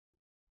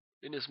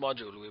In this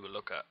module we will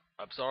look at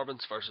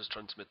absorbance versus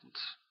transmittance,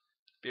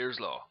 Beer's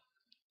law,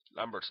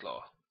 Lambert's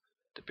law,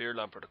 the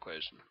Beer-Lambert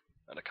equation,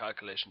 and a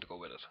calculation to go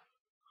with it.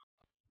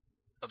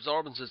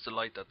 Absorbance is the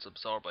light that's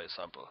absorbed by a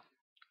sample.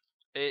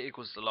 A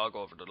equals the log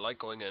over the light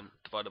going in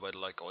divided by the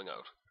light going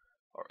out,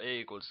 or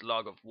A equals the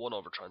log of 1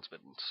 over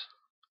transmittance.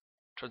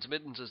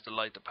 Transmittance is the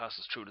light that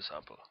passes through the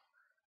sample.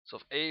 So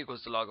if A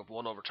equals the log of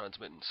 1 over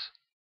transmittance,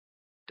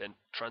 then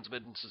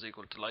transmittance is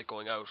equal to light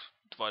going out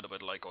divided by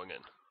the light going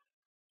in.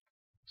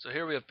 So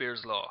here we have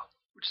Beer's law,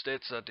 which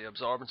states that the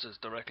absorbance is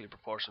directly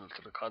proportional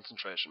to the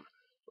concentration,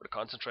 where the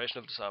concentration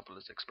of the sample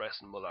is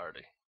expressed in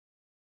molarity.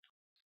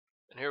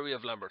 And here we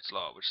have Lambert's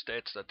law, which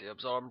states that the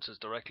absorbance is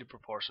directly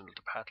proportional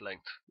to path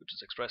length, which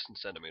is expressed in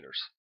centimeters,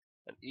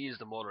 and E is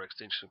the molar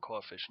extinction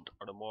coefficient,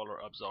 or the molar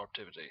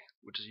absorptivity,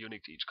 which is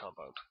unique to each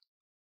compound.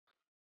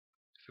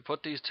 If we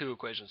put these two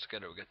equations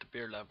together, we get the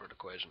Beer-Lambert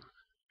equation,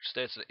 which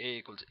states that A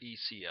equals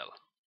ECl.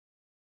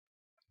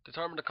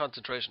 Determine the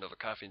concentration of a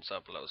caffeine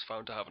sample that was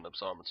found to have an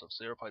absorbance of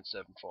 0.74.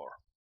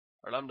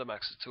 Our lambda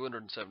max is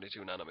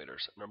 272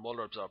 nanometers, and our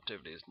molar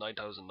absorptivity is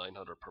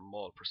 9,900 per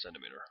mole per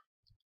centimeter.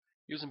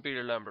 Using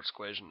Beer-Lambert's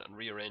equation and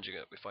rearranging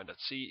it, we find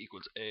that C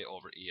equals A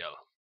over EL.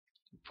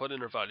 We put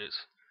in our values,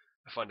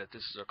 we find that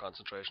this is our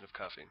concentration of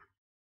caffeine.